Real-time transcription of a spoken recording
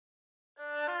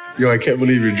Yo, I can't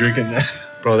believe you're drinking that.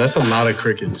 Bro, that's a lot of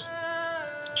crickets.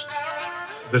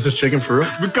 This is chicken for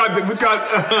real? We got.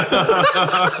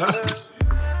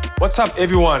 What's up,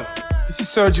 everyone? This is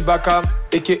Serge Ibaka,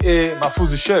 aka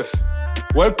Mafuzzy Chef.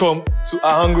 Welcome to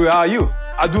How Hungry Are You?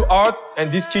 I do art, and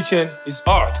this kitchen is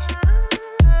art.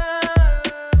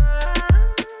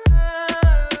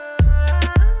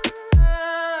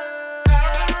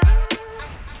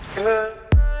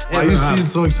 Why you seem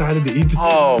so excited to eat this?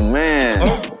 Oh, man.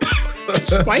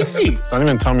 Spicy. Don't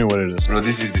even tell me what it is. Bro,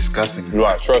 this is disgusting. Do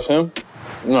I trust him?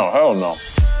 No, hell no.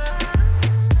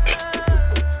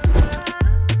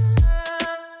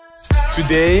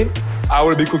 Today, I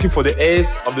will be cooking for the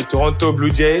ace of the Toronto Blue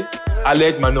Jay,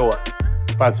 Alek Manoah.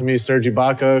 About to meet Serge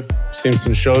Ibaka. Seen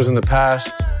some shows in the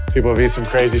past. People have eaten some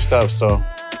crazy stuff, so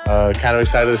kind of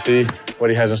excited to see what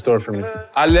he has in store for me.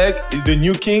 Alek is the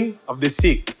new king of the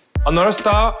six. Another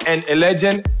star and a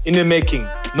legend in the making.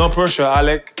 No pressure,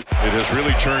 Alek. It has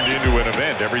really turned into an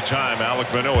event every time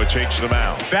Alek Manoah takes the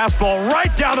mound. Fastball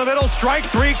right down the middle, strike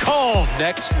three called.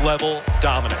 Next level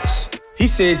dominance. He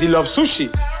says he loves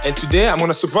sushi, and today I'm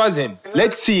gonna surprise him.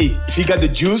 Let's see if he got the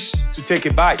juice to take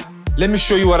a bite. Let me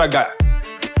show you what I got.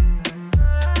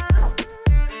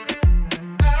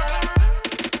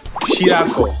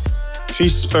 Shirako,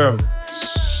 fish sperm.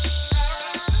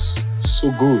 So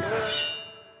good.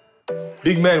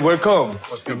 Big man, welcome.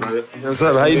 What's good, brother? What's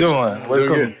up? How you doing?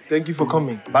 Welcome. Good. Thank you for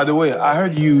coming. By the way, I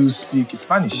heard you speak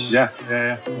Spanish. Yeah.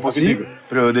 ¿Oh, sí?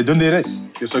 Pero ¿de dónde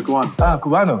eres? Yo soy cubano. Ah,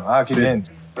 cubano. Ah, qué bien.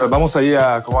 Pero vamos a ir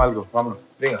a comer algo. Vámonos.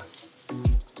 Venga.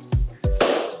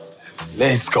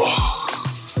 Let's go.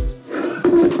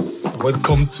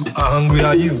 Welcome to How Hungry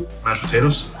Are You? Mashed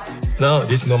potatoes? No,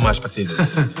 this is not mashed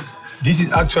potatoes. This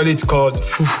is actually, it's called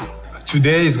fufu.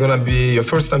 Today is gonna be your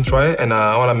first time try, and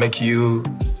I wanna make you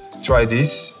try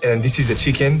this. And this is a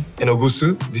chicken and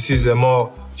ogusu. This is a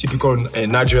more typical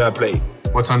Nigeria plate.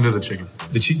 What's under the chicken?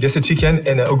 There's a chicken,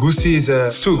 and ogusi is a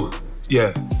stew.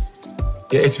 Yeah.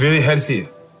 Yeah, it's very healthy.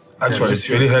 Actually, Yeah, it's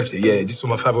really healthy. Yeah, this is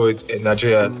my favorite in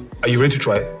Nigeria. Are you ready to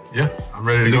try it? Yeah, I'm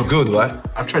ready to It go. looks good, right?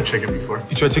 I've tried chicken before.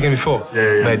 You tried chicken before?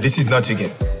 Yeah. Man, this is not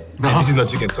chicken. No. Man, this is not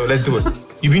chicken, so let's do it.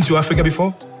 You been to Africa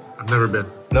before? I've never been.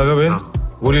 Never been? No.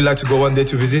 Would you like to go one day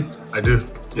to visit? I do.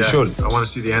 Yeah. sure? I want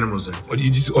to see the animals there. Or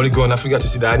you just only go in Africa to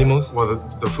see the animals? Well,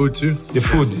 the food too. The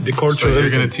food, the culture, So you're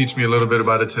everything. gonna teach me a little bit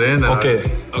about it today, and then Okay,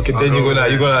 then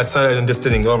you're gonna start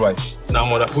understanding. All right. Now I'm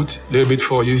gonna put a little bit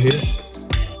for you here.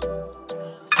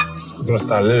 We're gonna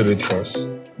start a little bit first.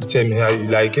 You tell me how you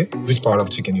like it. Which part of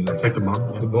chicken you like? Take the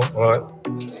bone. The bone. All right.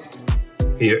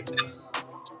 Here.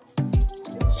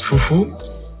 It's fufu.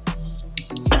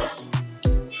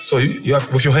 So you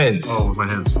have with your hands. Oh, with my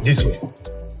hands. This way.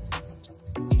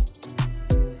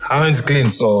 Hands clean,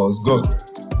 so it's good.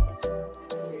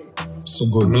 So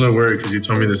good. I'm a little worried because you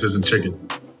told me this isn't chicken.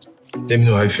 Let me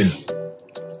know how you feel.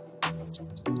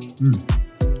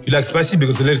 You like spicy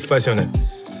because it's a little spicy on it.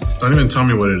 Don't even tell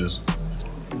me what it is,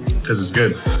 because it's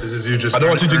good. This is you just. I don't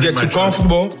want you to get too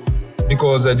comfortable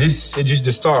because this is just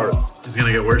the start. It's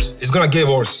gonna get worse. It's gonna get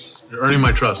worse. You're earning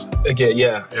my trust. Okay,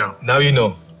 yeah. Yeah. Now you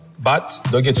know. But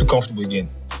don't get too comfortable again.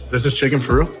 This is chicken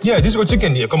for real? Yeah, this is what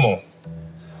chicken here. Come on.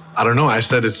 I don't know. I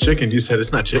said it's chicken. You said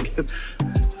it's not chicken.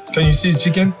 Can you see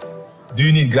chicken? Do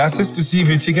you need glasses to see if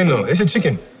it's chicken? No, it's a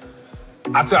chicken.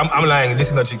 Actually, I'm lying. This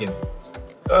is not chicken.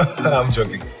 I'm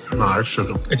joking. No, it's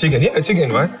chicken. A chicken, yeah, a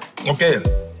chicken, right? Okay.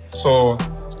 So,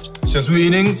 since we're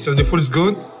eating, since the food is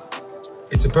good,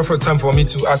 it's a perfect time for me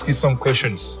to ask you some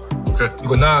questions. Okay.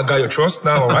 Because now I got your trust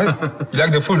now, all right? You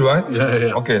like the food, right?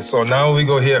 Yeah. Okay, so now we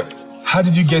go here. How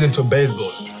did you get into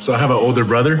baseball? So I have an older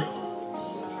brother,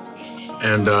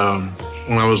 and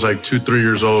when I was like 2-3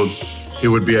 years old, he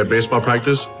would be at baseball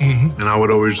practice, and I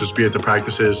would always just be at the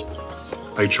practices,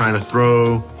 like trying to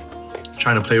throw,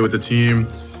 trying to play with the team,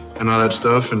 and all that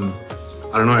stuff. And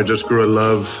I don't know, I just grew a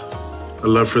love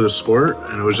for the sport,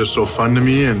 and it was just so fun to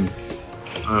me. And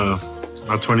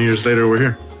about 20 years later, we're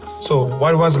here. So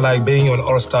what was it like being on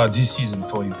All-Star this season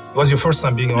for you? It was your first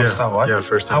time being on All-Star, right? Yeah,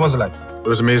 first time. How was it like? It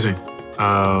was amazing.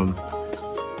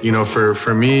 You know,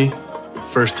 for me,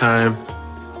 first time,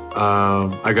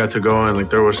 I got to go, and like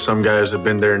there were some guys that have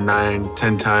been there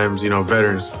 9-10 times, you know,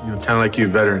 veterans, you know, kind of like you,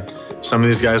 veteran. Some of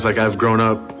these guys, like I've grown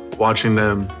up watching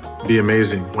them be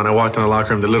amazing. When I walked in the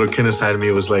locker room, the little kid inside of me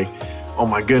was like, oh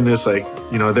my goodness, like,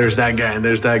 you know, there's that guy and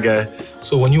there's that guy.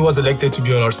 So when you was elected to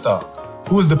be an All-Star,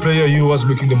 who was the player you was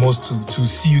looking the most to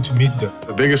see you to meet them?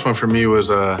 The biggest one for me was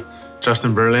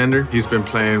Justin Verlander. He's been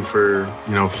playing for,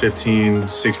 you know, 15,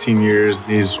 16 years.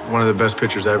 He's one of the best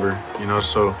pitchers ever, you know.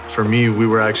 So for me, we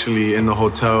were actually in the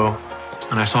hotel,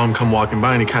 and I saw him come walking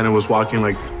by, and he kind of was walking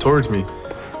like towards me.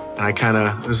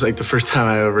 And it was like the first time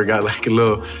I ever got like a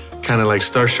little kind of like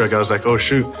starstruck. I was like, oh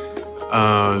shoot.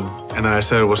 And then I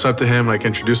said, what's up to him? Like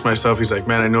introduced myself. He's like,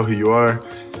 man, I know who you are.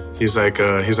 He's like,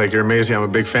 you're amazing. I'm a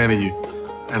big fan of you.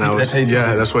 And I was,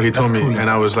 that's what he told me. Cool. And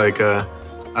I was like,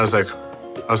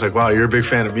 wow, you're a big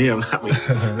fan of me. I'm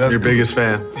not your biggest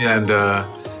fan. Yeah.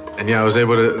 And yeah, I was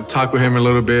able to talk with him a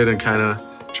little bit and kind of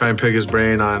try and pick his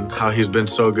brain on how he's been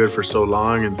so good for so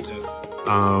long. And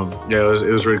yeah,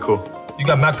 it was really cool. You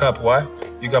got mic'd up, why?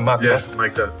 You got mic'd up? Yeah,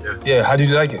 mic'd up, yeah. Yeah, how did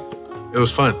you like it? It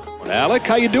was fun. Alek,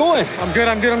 how you doing? I'm good.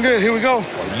 Here we go.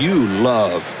 Well, you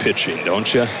love pitching,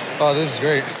 don't you? Oh, this is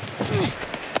great.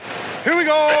 Here we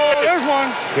go. There's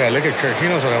one. Yeah, look at Kirk. He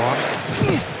knows what I want.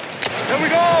 There we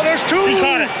go. There's two. He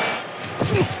caught it.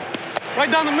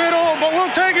 Right down the middle, but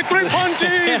we'll take it. 3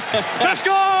 punches. Let's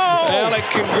go. Alek,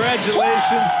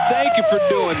 congratulations. Thank you for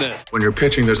doing this. When you're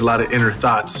pitching, there's a lot of inner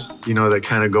thoughts, that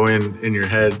kind of go in your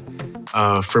head.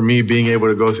 For me, being able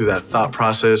to go through that thought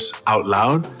process out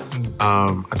loud,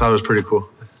 I thought it was pretty cool.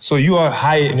 So you are a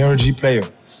high-energy player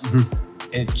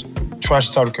and trash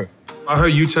talker. I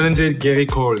heard you challenged Gary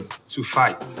Cole to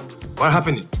fight. What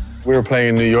happened? We were playing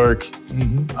in New York,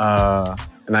 and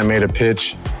I made a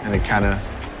pitch, and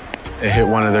it hit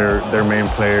one of their main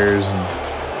players,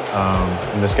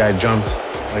 and this guy jumped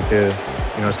like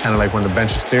it's kind of like when the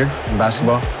bench is clear in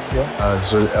basketball. Yeah.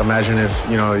 So imagine if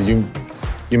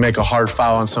you make a hard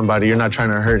foul on somebody, you're not trying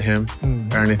to hurt him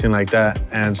or anything like that,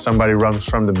 and somebody runs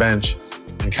from the bench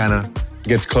and kind of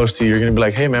gets close to you, you're gonna be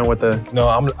like, hey man, what the? No,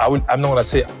 I'm not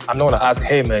gonna ask,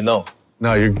 hey man, no.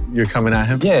 No, you're coming at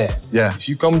him? Yeah. Yeah. If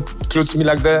you come close to me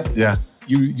like that, yeah.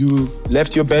 You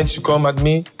left your bench to come at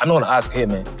me, I'm not gonna ask, hey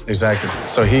man. Exactly.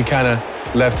 So he kind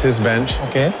of left his bench.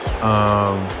 Okay.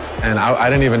 And I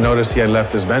didn't even notice he had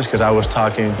left his bench because I was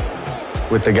talking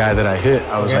with the guy that I hit.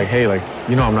 I was like, hey,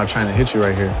 I'm not trying to hit you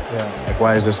right here. Yeah. Like,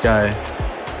 why is this guy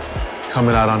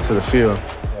coming out onto the field?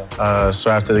 Yeah.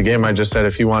 So after the game, I just said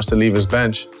if he wants to leave his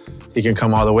bench, he can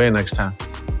come all the way next time.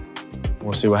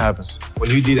 We'll see what happens. When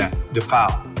you did that, the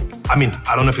foul, I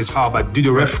don't know if it's foul, but did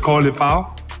the ref call the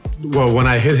foul? Well, when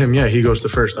I hit him, yeah, he goes to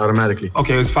first automatically.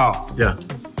 Okay, it's foul. Yeah.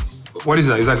 What is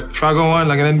that? Is that flag on one,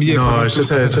 like an NBA? No, it's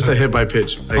just a hit by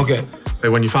pitch. Okay.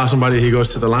 Like when you foul somebody, he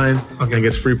goes to the line and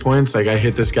gets free points. Like I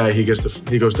hit this guy, he goes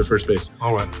to first base.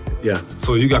 All right. Yeah.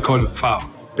 So you got called foul.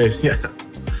 Yeah.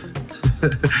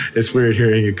 It's weird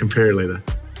hearing you compare it like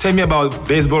that. Tell me about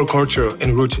baseball culture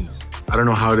and routines. I don't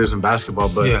know how it is in basketball,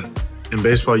 but in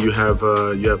baseball you have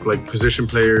like position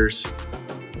players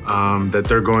that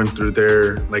they're going through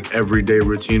their like everyday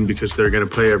routine because they're gonna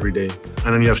play every day.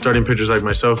 And then you have starting pitchers like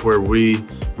myself where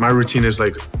my routine is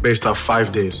like based off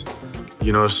 5 days.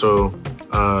 So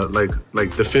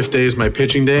like the 5th day is my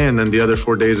pitching day, and then the other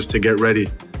 4 days is to get ready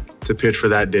to pitch for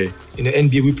that day. In the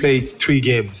NBA, we play 3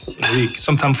 games in a week,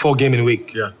 sometimes 4 games in a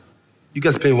week. Yeah. You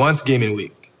guys play 1 game in a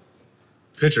week.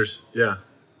 Pitchers, yeah.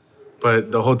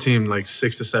 But the whole team, like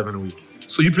 6 to 7 a week.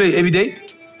 So you play every day?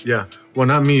 Yeah. Well,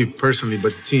 not me personally,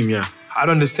 but the team, yeah. I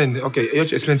don't understand. Okay, you have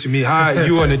to explain to me how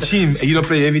you on a team and you don't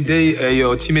play every day,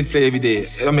 your teammate play every day.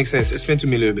 That makes sense. Explain to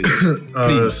me a little bit,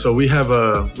 please. So we have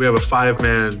a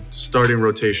 5-man starting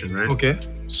rotation, right? Okay.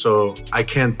 So I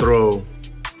can't throw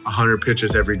 100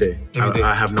 pitches every day.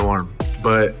 I have no arm.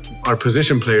 But our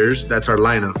position players, that's our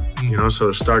lineup.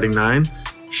 So starting 9,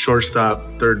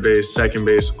 shortstop, third base, second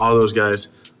base, all those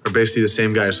guys are basically the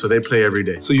same guys. So they play every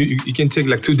day. So you can take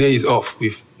like 2 days off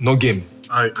with no game.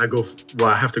 I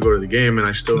have to go to the game and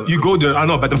I still... You go there, I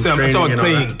know, but I'm talking about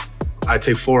playing. I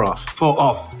take 4 off. 4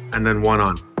 off. And then 1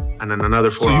 on. And then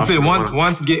another 4 off. So you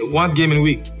play once game in a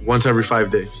week? Once every 5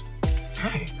 days.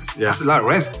 Hey, that's a lot of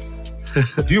rests.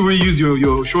 Do you really use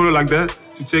your shoulder like that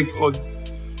to take all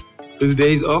these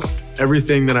days off?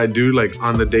 Everything that I do, like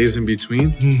on the days in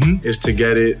between, is to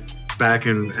get it back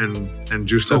and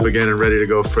juiced up again and ready to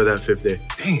go for that 5th day.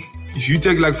 Dang, if you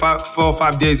take like 4 or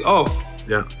 5 days off,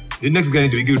 yeah, the next is going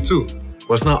to be good too.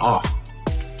 Well, it's not off.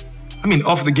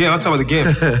 Off the game. I'm talking about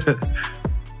the game.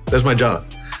 That's my job.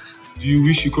 Do you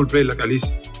wish you could play like at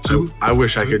least 2? I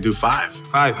wish I could do 5.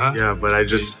 5, huh? Yeah, but I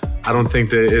don't think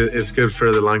that it's good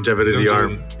for the longevity of the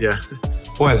arm. Yeah.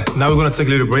 Well, now we're going to take a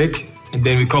little break and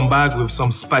then we come back with some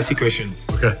spicy questions.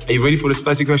 Okay. Are you ready for the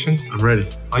spicy questions? I'm ready.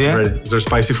 Oh, yeah? I'm ready. Is there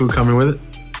spicy food coming with it?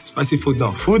 Spicy food,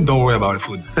 no. Food, don't worry about it.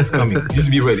 Food. It's coming. Just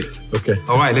be ready. Okay.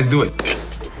 All right, let's do it.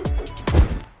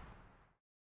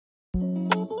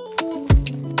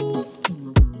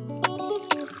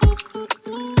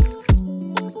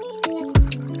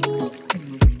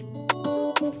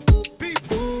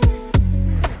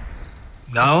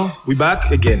 Now, we're back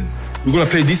again. We're gonna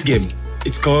play this game.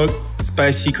 It's called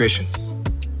Spicy Questions.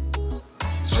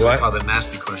 All what Right. I call the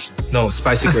nasty questions. No,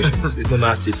 spicy questions. It's not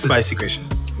nasty, it's spicy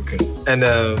questions. Okay. And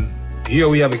here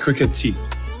we have a cricket tee.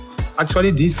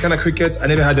 Actually, these kind of crickets, I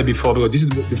never had them before because this is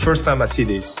the first time I see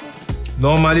this.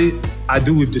 Normally, I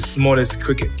do with the smallest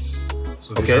crickets.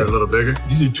 So these are a little bigger?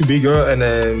 This is too bigger and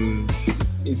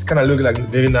it's kind of look like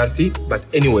very nasty. But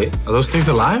anyway. Are those things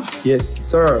alive? Yes,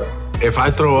 sir. If I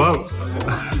throw up,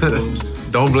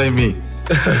 don't blame me.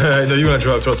 No, you're gonna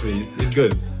throw up, trust me. It's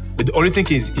good. But the only thing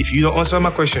is, if you don't answer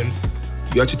my question,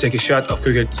 you have to take a shot of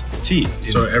cricket tea.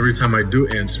 So every time I do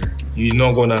answer, you're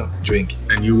not gonna drink.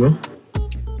 And you will?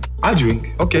 I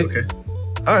drink. Okay. Okay.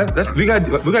 All right. We got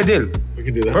a deal. We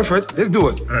can do that. Perfect. Let's do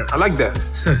it. All right. I like that.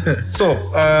 So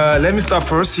let me start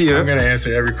first here. I'm gonna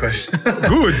answer every question.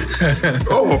 Good.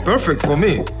 Oh, perfect for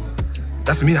me.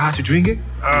 That's mean I have to drink it.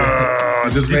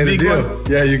 You just made a deal. One.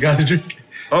 Yeah, you gotta drink it.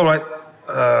 All right.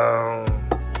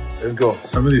 Let's go.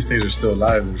 Some of these things are still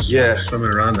alive. They're swimming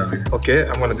around down here. Okay,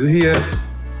 I'm gonna do here.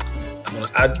 I'm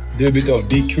gonna add a little bit of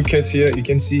big crickets here. You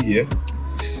can see here.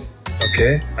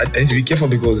 Okay, I need to be careful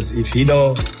because if he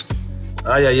don't,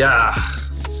 yeah.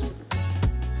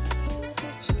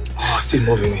 Oh, still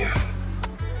moving here.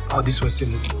 Oh, this one's still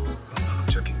moving. I'm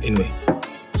joking. Anyway,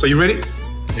 so you ready?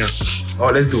 Yeah. Oh,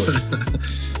 let's do it.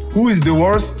 Who is the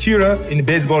worst cheater in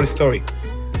baseball history?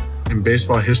 In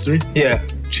baseball history? Yeah.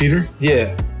 Cheater?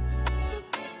 Yeah.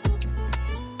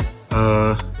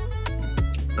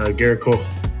 Garrett Cole.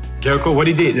 Garrett Cole, what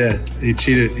he did? Yeah, he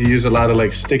cheated. He used a lot of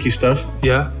like sticky stuff.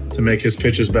 Yeah. To make his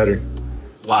pitches better.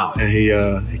 Wow. And he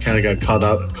kind of got called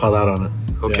out on it.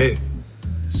 Okay. Yeah.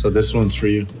 So this one's for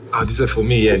you. Oh, this is for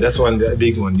me. Yeah, that's one, the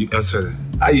big one. You answer.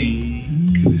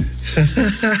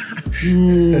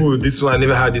 Ooh, this one I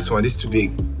never had. This one. This is too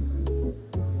big.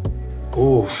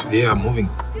 Oh, they are moving.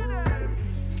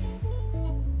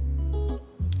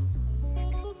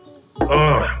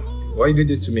 Oh, why you did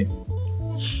this to me?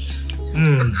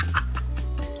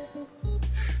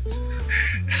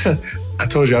 I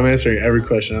told you I'm answering every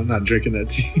question. I'm not drinking that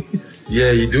tea.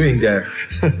 Yeah, you're doing that.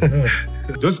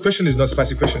 Those questions is not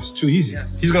spicy questions. Too easy. Yeah.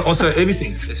 He's gonna answer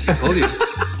everything. I told you.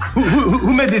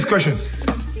 Who made these questions?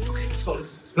 Okay, let's go.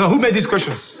 No, who made these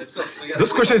questions? Let's go.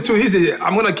 Those questions too easy.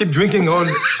 I'm gonna keep drinking on.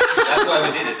 That's why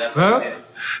we did it. That's why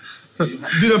we did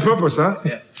it. Did on purpose, huh?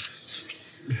 Yeah.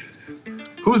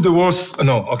 Who's the worst?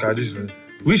 No, okay, this is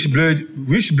which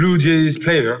Blue Jays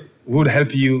player would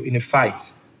help you in a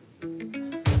fight?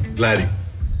 Vladdy.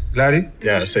 Vladdy?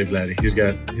 Yeah, I say Vladdy. He's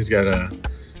got a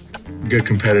good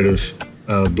competitive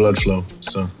blood flow.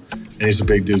 So, and he's a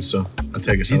big dude. So I'll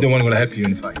take it. He's the one gonna help you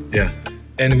in the fight. Yeah.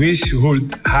 And which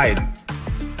would hide?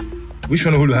 Which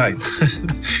one would hide?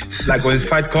 Like when his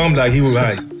fight come, like he will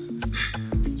hide.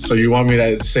 So you want me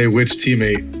to say which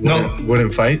teammate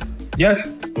wouldn't fight? Yeah.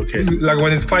 Okay. Like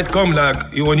when his fight come,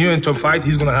 like when you're into a fight,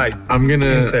 he's gonna hide. I'm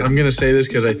gonna say this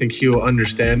because I think he will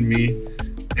understand me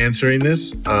answering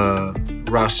this.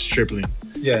 Ross Stripling.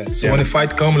 Yeah. So when the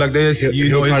fight come like this,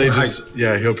 he'll probably just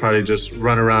hide. He'll probably just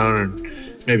run around and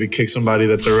maybe kick somebody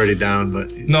that's already down.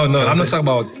 But no, I'm not talking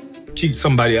about kick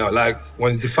somebody out. Like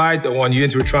when it's the fight or when you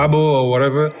enter trouble or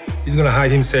whatever, he's gonna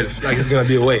hide himself. Like he's gonna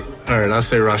be away. All right, I'll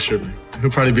say Ross Stripling. He'll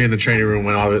probably be in the training room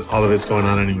when all of it's going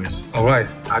on anyways. All right,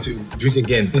 I have to drink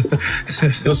again.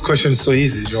 Those questions so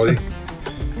easy, Jolly.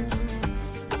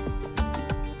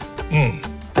 I'm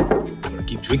gonna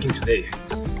keep drinking today.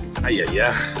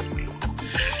 Yeah.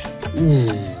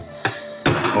 Ooh.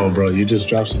 Oh, bro, you just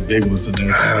dropped some big ones in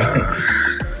there.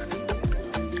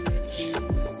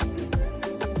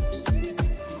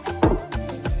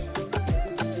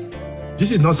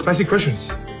 This is not spicy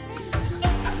questions.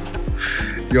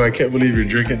 Yo, I can't believe you're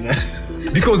drinking that.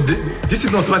 Because this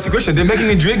is not spicy question. They're making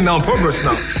me drink now on purpose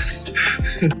now.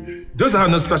 Those are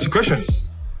not spicy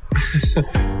questions.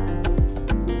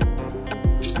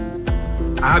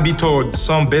 I have been told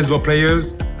some baseball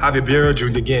players have a beer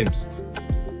during the games.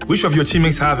 Which of your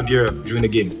teammates have a beer during the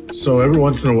game? So every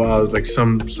once in a while, like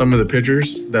some of the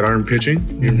pitchers that aren't pitching,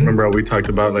 you remember how we talked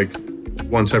about like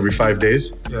once every 5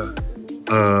 days? Yeah.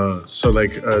 So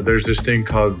there's this thing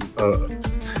called a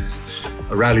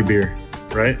rally beer,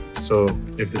 right? So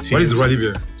if the team what is a rally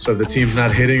beer? So if the team's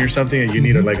not hitting or something, and you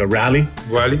need a rally.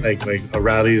 Rally? Like a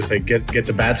rally is like get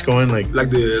the bats going,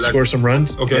 score some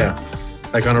runs. Okay. Yeah.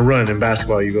 Like on a run in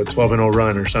basketball, you go 12-0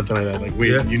 run or something like that. Like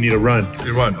you need a run.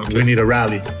 A run, okay. We need a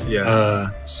rally.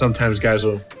 Yeah. Sometimes guys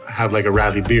will have like a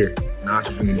rally beer. Now I have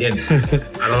to drink again.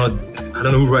 I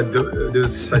don't know who wrote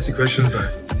those spicy questions, but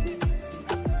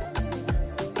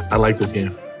I like this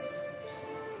game.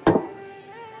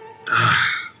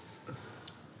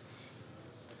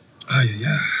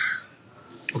 Yeah.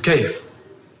 Okay.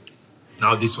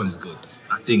 Now this one is good.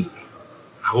 I think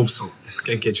hope so. I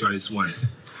can catch you at least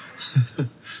once.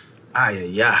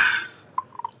 Yeah.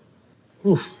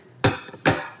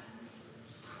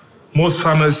 Most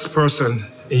famous person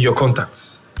in your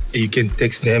contacts. And you can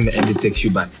text them and they text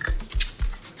you back.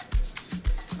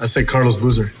 I say Carlos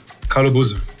Boozer. Carlos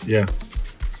Boozer. Yeah.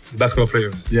 The basketball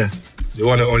players. Yeah. The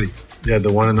one and only. Yeah,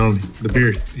 the one and only. The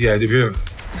beard. Yeah, the beard.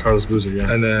 Carlos Boozer,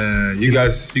 yeah. And you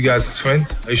guys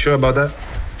friends? Are you sure about that?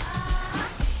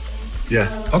 Yeah.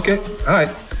 Okay, all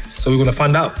right. So we're gonna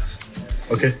find out.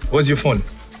 Okay. What's your phone?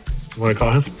 You wanna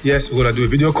call him? Yes, we're gonna do a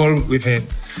video call with him.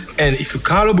 And if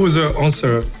Carlos Boozer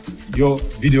answer your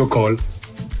video call,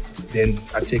 then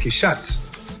I take a shot.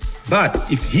 But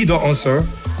if he don't answer,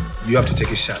 you have to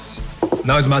take a shot.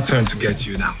 Now it's my turn to get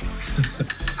you now.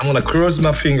 I'm gonna cross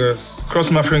my fingers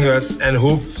and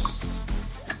hope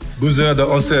Boozer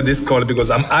don't answer this call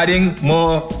because I'm adding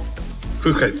more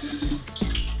crickets.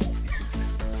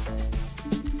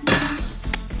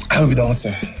 I hope you don't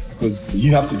answer because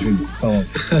you have to drink some.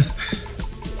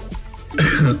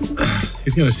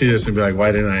 He's gonna see this and be like,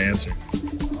 why didn't I answer?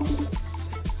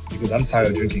 Because I'm tired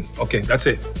of drinking. Okay, that's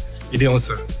it. You didn't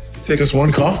answer. Take just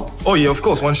one call? Oh yeah, of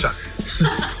course, one shot.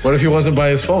 What if he wasn't by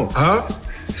his phone? Huh?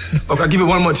 Okay, I'll give you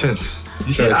one more chance.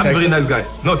 You see, I'm a very nice guy.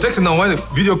 No, text him now, why the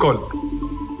video call?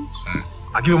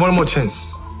 I'll give you one more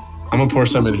chance. I'm gonna pour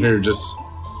some in here, just,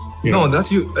 you know. No,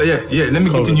 that's you. Yeah, let me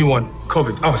get the new one.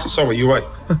 COVID. Oh, sorry, you're right.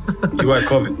 You're right,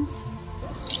 COVID.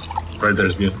 Right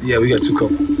there's good. Yeah, we got 2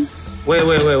 cups. Wait.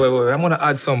 I'm gonna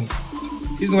add some.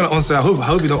 He's gonna answer. I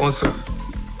hope you don't answer.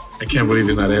 I can't believe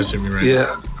he's not answering me right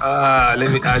now.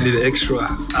 Let me add a little extra.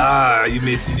 You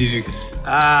missed it, did you?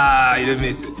 You didn't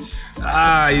miss it.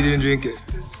 You didn't drink it.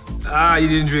 You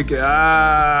didn't drink it.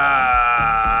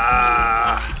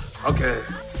 Okay.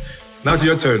 Now it's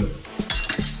your turn.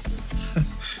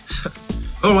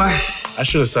 All right. I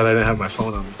should have said I didn't have my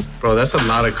phone on me. Bro, that's a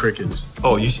lot of crickets.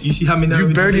 Oh, you see how many?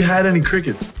 You barely had any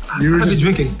crickets. You were just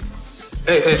drinking.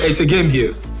 Hey, it's a game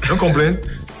here. Don't complain.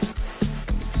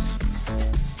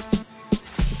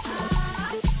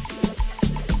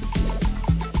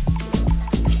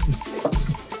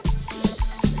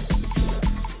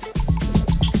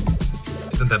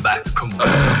 Isn't that bad? Come on.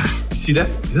 You see that?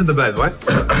 Isn't that bad, right?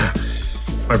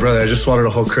 My brother, I just swallowed a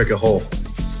whole cricket whole.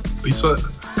 You saw it?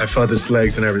 I felt its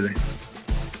legs and everything.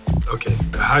 Okay.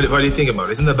 What do you think about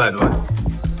it? Isn't that bad, right?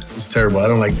 It's terrible. I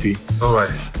don't like tea. All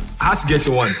right. I had to get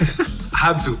you one. I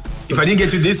have to. If I didn't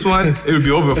get you this one, it would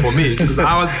be over for me because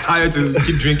I was tired to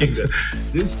keep drinking that.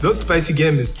 Those spicy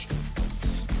game is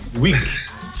weak.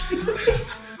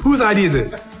 Whose idea is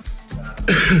it?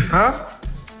 Huh?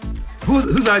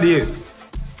 Whose idea?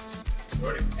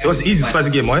 It was an easy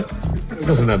spicy game, right? It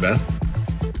wasn't that bad.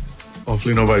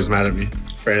 Hopefully nobody's mad at me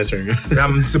for answering.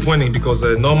 I'm disappointing because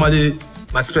normally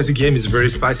my spicy game is very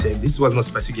spicy. This was not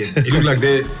spicy game. It looked like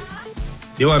they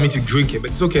want me to drink it,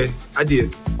 but it's okay. I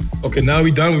did. Okay, now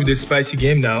we're done with the spicy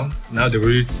game now. Now the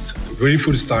real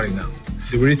food is starting now.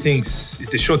 The real things, it's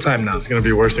the show time now. It's gonna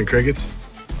be worse than crickets?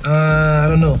 I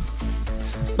don't know.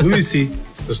 We will see.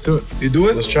 Let's do it. You do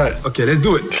it? Let's try it. Okay, let's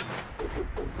do it.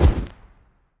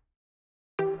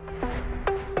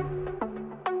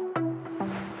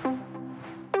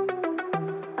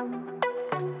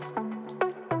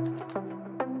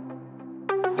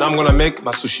 Now I'm gonna make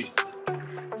my sushi.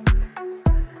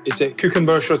 It's a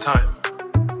cucumber show time.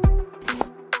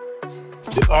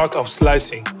 The art of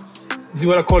slicing. This is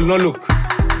what I call no look.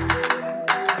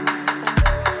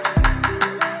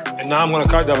 And now I'm gonna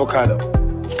cut the avocado.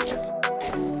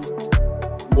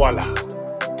 Voila.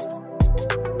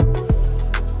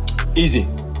 Easy.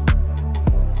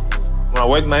 I'm gonna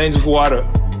wet my hands with water.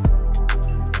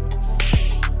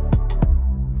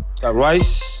 Got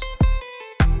rice,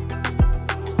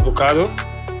 avocado,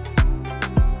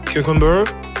 cucumber,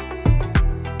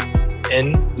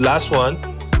 and last one,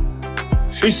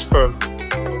 fish sperm.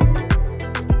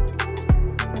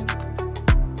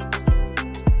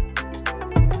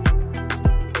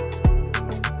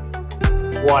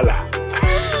 Voila.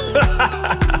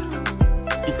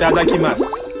 Itadakimasu.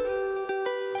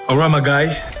 All right, my guy.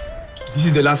 This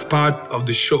is the last part of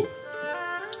the show.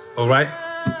 All right?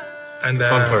 And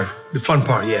Fun part. The fun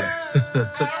part, yeah.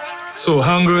 So,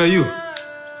 how hungry are you?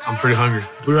 I'm pretty hungry.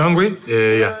 Pretty hungry?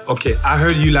 Yeah. Okay, I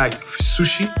heard you like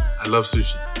sushi. I love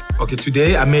sushi. Okay,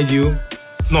 today I made you.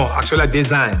 No, actually I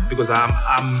design because I'm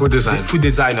Food design. Food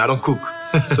designer. I don't cook.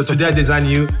 So today I design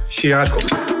you shirako.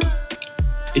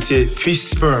 It's a fish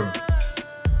sperm.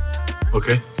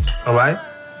 Okay. All right.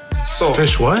 So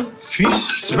Fish what? fish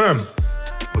sperm.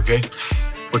 Okay.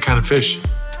 What kind of fish?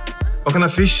 What kind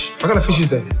of fish? What kind of fish is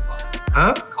that?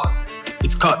 Huh? Cod.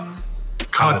 It's cod.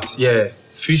 Cod. Yeah.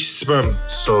 Fish sperm.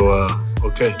 So,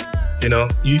 okay. You know,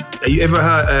 you ever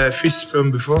had fish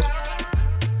sperm before?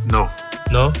 No.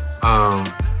 No?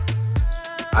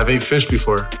 I've ate fish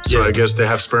before, so Yeah. I guess they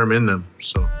have sperm in them.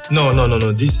 So No.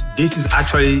 This is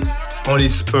actually only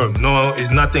sperm. No,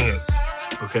 it's nothing else.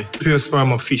 okay. Pure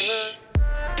sperm of fish.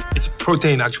 It's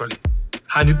protein actually.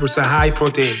 100% high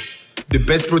protein. The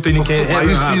best protein you can Why ever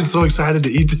you have. seem so excited to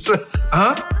eat this?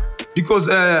 Huh? Because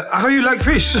I heard you like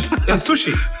fish and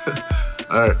sushi.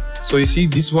 All right. So you see,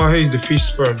 this one here is the fish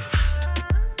sperm.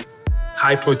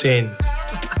 High protein.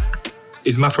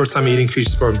 It's my first time eating fish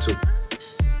sperm too.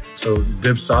 So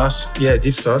dip sauce. Yeah,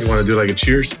 deep sauce. You want to do like a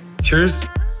cheers? Cheers?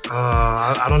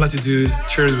 I don't like to do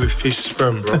cheers with fish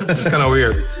sperm, bro. It's kind of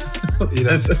weird. You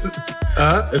know?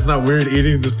 It's not weird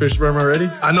eating the fish sperm already?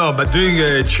 I know, but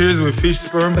doing cheers with fish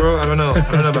sperm, bro, I don't know.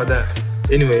 I don't know about that.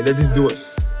 Anyway, let's just do it.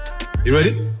 You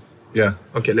ready? Yeah.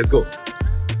 Okay, let's go.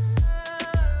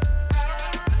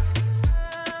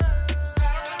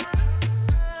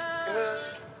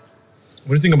 What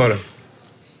do you think about it?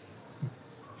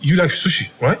 You like sushi,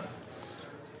 right?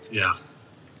 Yeah.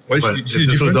 What is But you if see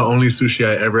the this was difference? the only sushi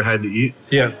I ever had to eat,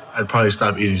 Yeah. I'd probably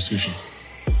stop eating sushi.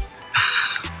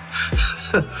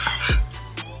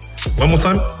 One more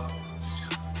time.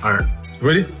 All right. You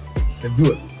ready? Let's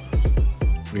do it.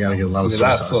 We gotta get a lot of A soy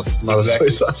lot of sauce. sauce, A lot exactly.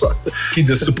 of soy sauce on this. Keep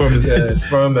the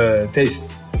sperm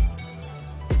taste.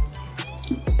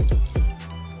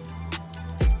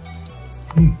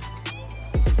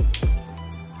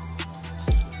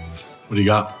 What do you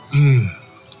got?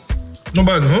 Not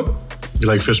bad, huh? You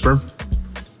like fish sperm?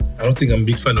 I don't think I'm a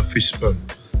big fan of fish sperm.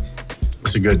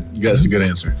 That's a good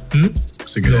answer.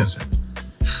 That's a good answer.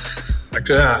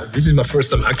 Actually, this is my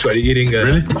first time actually eating.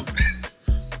 Really?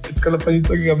 It's kind of funny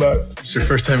talking about it. It's your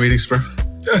first time eating sperm?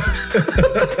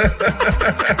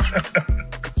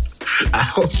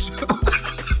 Ouch.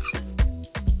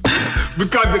 We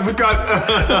cut.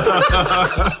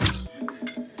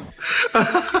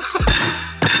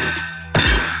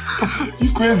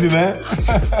 You crazy, man.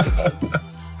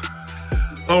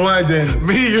 All right, then.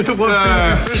 Me, you're the one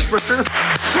eating fish sperm?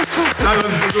 That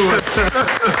was a good one.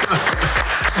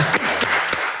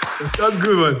 That's a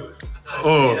good one.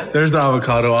 Oh, There's the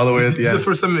avocado all the way at this the is the end.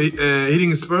 first time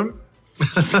eating sperm?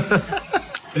 Is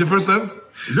the first time?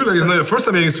 You look like it's not your first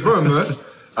time eating sperm, man.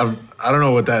 I don't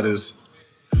know what that is.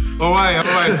 All right.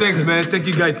 Thanks, man. Thank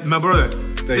you, guys. My brother.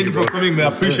 Thank you for bro. coming, man. I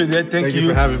Yes, appreciate sir. that. Thank you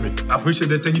for having me. I appreciate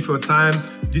that. Thank you for your time.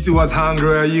 This was How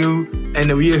Hungry Are You?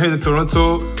 And we are here in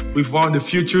Toronto. We found the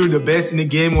future, the best in the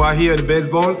game. We're here at the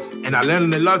baseball. And I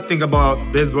learned a lot of things about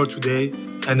baseball today.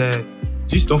 And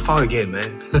just don't foul again, man.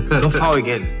 Don't foul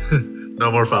again.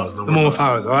 No more fouls. No No more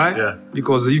fouls, all right? Yeah.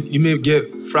 Because you may get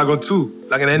flagrant too,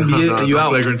 like an NBA, and you out.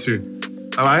 Flagrant too.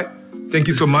 All right? Thank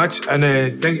you so much. And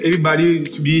thank everybody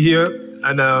to be here.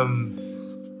 And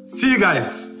see you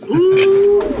guys.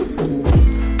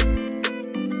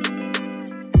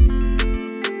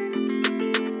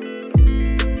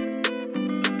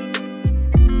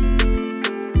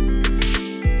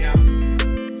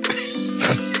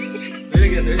 Do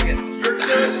it again.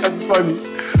 That's funny.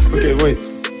 Okay, wait.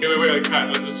 Okay, wait, cut.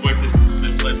 Let's just wipe this.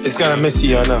 Let's wipe this. It's kind of messy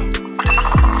here now.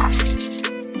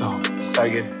 No, start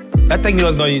again. That technique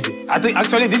was not easy. I think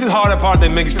actually this is harder part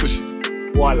than making sushi.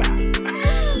 Voila.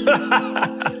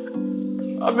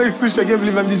 I make sushi. I can't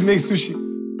believe I'm just making sushi.